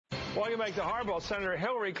Welcome back to Hardball. Senator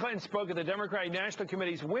Hillary Clinton spoke at the Democratic National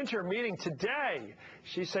Committee's winter meeting today.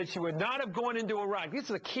 She said she would not have gone into Iraq. This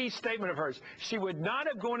is a key statement of hers. She would not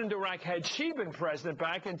have gone into Iraq had she been president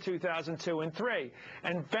back in 2002 and 2003,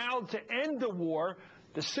 and vowed to end the war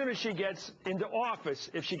as soon as she gets into office,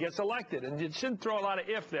 if she gets elected. And you shouldn't throw a lot of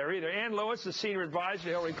if there either. Ann Lewis, the senior advisor to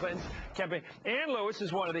Hillary Clinton's campaign. Ann Lewis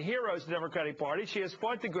is one of the heroes of the Democratic Party. She has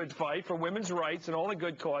fought the good fight for women's rights and all the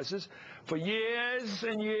good causes for years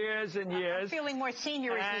and years and years. I'm feeling more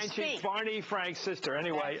senior as you speak. And she's Barney Frank's sister.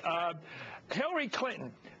 Anyway, Hillary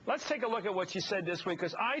Clinton, let's take a look at what she said this week,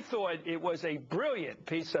 because I thought it was a brilliant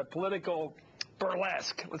piece of political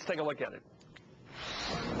burlesque. Let's take a look at it.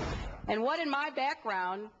 And what in my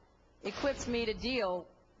background equips me to deal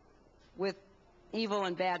with evil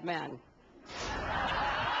and bad men?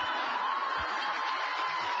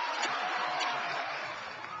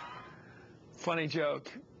 Funny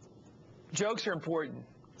joke. Jokes are important.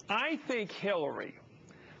 I think Hillary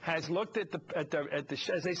has looked at the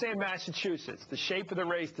as they say in Massachusetts, the shape of the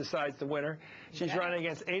race decides the winner. She's running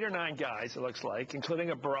against 8 or 9 guys, it looks like, including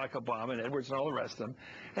a Barack Obama and Edwards and all the rest of them.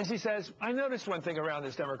 And she says, I noticed one thing around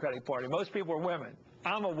this Democratic Party. Most people are women.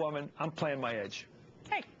 I'm a woman. I'm playing my edge.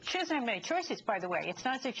 Hey, she doesn't have many choices, by the way. It's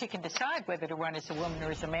not as if she can decide whether to run as a woman or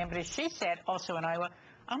as a man. But as she said, also in Iowa,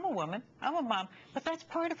 I'm a woman, I'm a mom, but that's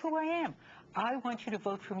part of who I am. I want you to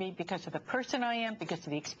vote for me because of the person I am, because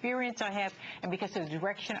of the experience I have, and because of the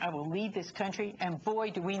direction I will lead this country. And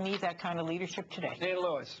boy, do we need that kind of leadership today. Ann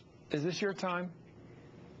Lewis, is this your time?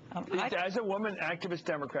 As a woman activist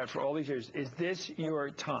Democrat for all these years, is this your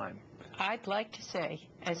time? I'd like to say,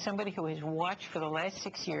 as somebody who has watched for the last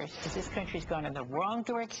 6 years, that this country's gone in the wrong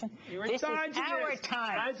direction. This is our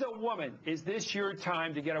time. As a woman, is this your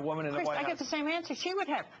time to get a woman in the White House? I get the same answer she would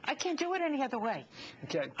have. I can't do it any other way.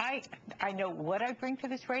 Okay. I know what I bring to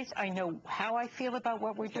this race. I know how I feel about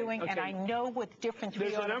what we're doing, and I know what difference we are.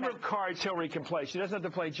 There's a number of cards Hillary can play. She doesn't have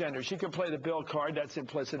to play gender. She can play the Bill card. That's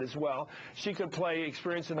implicit as well. She could play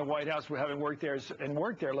experience in the White House, having worked there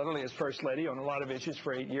literally as First Lady on a lot of issues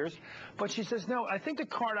for 8 years. But she says, no, I think the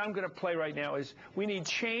card I'm going to play right now is we need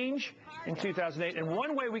change in 2008. And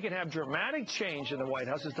one way we can have dramatic change in the White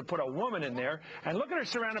House is to put a woman in there. And look at her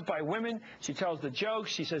surrounded by women. She tells the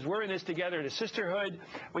jokes. She says, we're in this together, the sisterhood.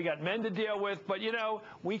 We got men to deal with. But, you know,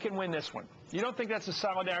 we can win this one. You don't think that's a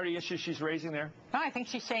solidarity issue she's raising there? No, I think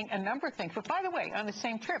she's saying a number of things. But by the way, on the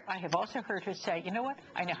same trip, I have also heard her say, you know what?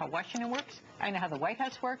 I know how Washington works. I know how the White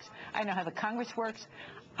House works. I know how the Congress works.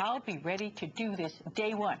 I'll be ready to do this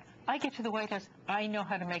day one. I get to the White House, I know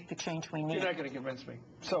how to make the change we need. You're not going to convince me.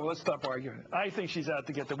 So let's stop arguing. I think she's out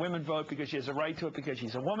to get the women vote because she has a right to it, because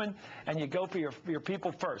she's a woman, and you go for your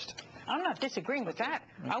people first. I'm not disagreeing with that.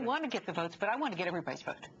 Okay. I want to get the votes, but I want to get everybody's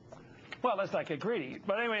vote. Well, let's not get greedy.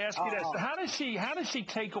 But anyway, ask you this. How does she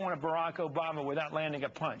take on a Barack Obama without landing a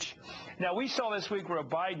punch? Now, we saw this week where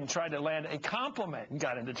Biden tried to land a compliment and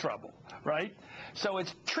got into trouble, right? So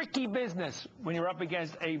it's tricky business when you're up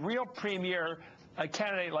against a real premier, a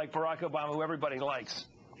candidate like Barack Obama, who everybody likes.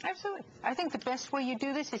 Absolutely. I think the best way you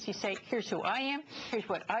do this is you say, here's who I am, here's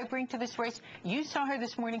what I bring to this race. You saw her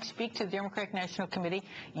this morning speak to the Democratic National Committee.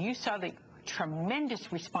 You saw the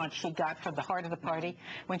tremendous response she got from the heart of the party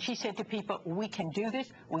when she said to people, we can do this,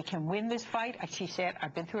 we can win this fight. She said,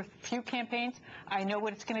 I've been through a few campaigns, I know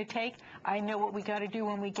what it's going to take, I know what we got to do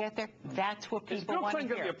when we get there. That's what people want to hear. Is Bill Clinton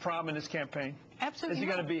going to be a problem in this campaign? Absolutely. Is he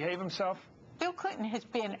going to behave himself? Bill Clinton has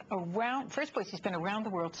been around, first place, he's been around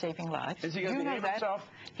the world saving lives. Is he going to behave himself?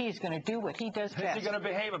 He's going to do what he does best. Is he going to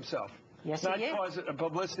behave himself? Yes, Not he is. Not cause a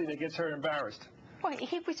publicity that gets her embarrassed. Well,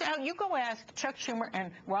 he was out. You go ask Chuck Schumer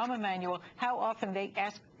and Rahm Emanuel how often they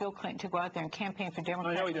ask Bill Clinton to go out there and campaign for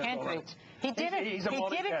Democratic candidates. He did it. He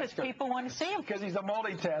did it because people want to see him. Because he's a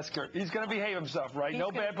multitasker. He's going to behave himself, right?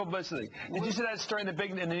 No bad publicity. Did you see that story in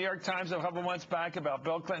the New York Times a couple months back about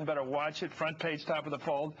Bill Clinton? Better watch it. Front page, top of the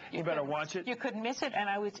fold. You better watch it. You couldn't miss it. And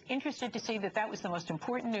I was interested to see that was the most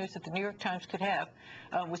important news that the New York Times could have,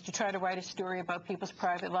 was to try to write a story about people's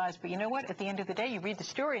private lives. But you know what? At the end of the day, you read the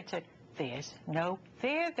story and said, there's no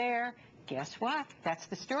there there. Guess what? That's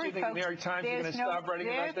the story, folks. Do you think the New York Times is going to stop writing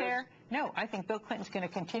about this? No, I think Bill Clinton's going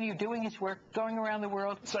to continue doing his work, going around the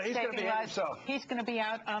world. So he's going to behave himself. He's going to be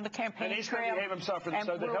out on the campaign trail. And he's going to behave himself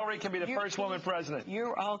so that Hillary can be the first woman president.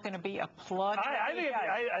 You're all going to be applauding.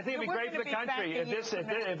 I think it'd be great for the country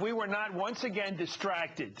if we were not once again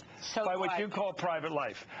distracted by what you call private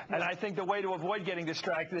life. And I think the way to avoid getting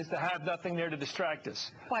distracted is to have nothing there to distract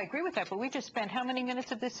us. Well, I agree with that, but we just spent how many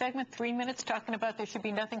minutes of this segment? 3 minutes talking about there should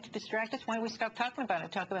be nothing to distract us. Why don't we stop talking about it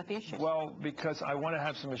and talk about the issues? Well, because I want to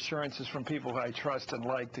have some assurances is from people who I trust and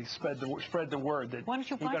like to spread the word that Why don't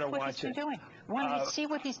you you better watch what watch he's been it. doing? Why don't you see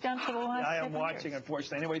what he's done for the last I am 7 watching, years?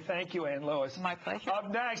 unfortunately. Anyway, thank you, Ann Lewis. My pleasure.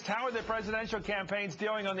 Up next, how are the presidential campaigns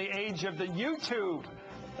dealing on the age of the YouTube?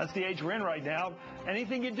 That's the age we're in right now.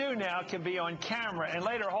 Anything you do now can be on camera. And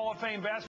later, Hall of Fame basketball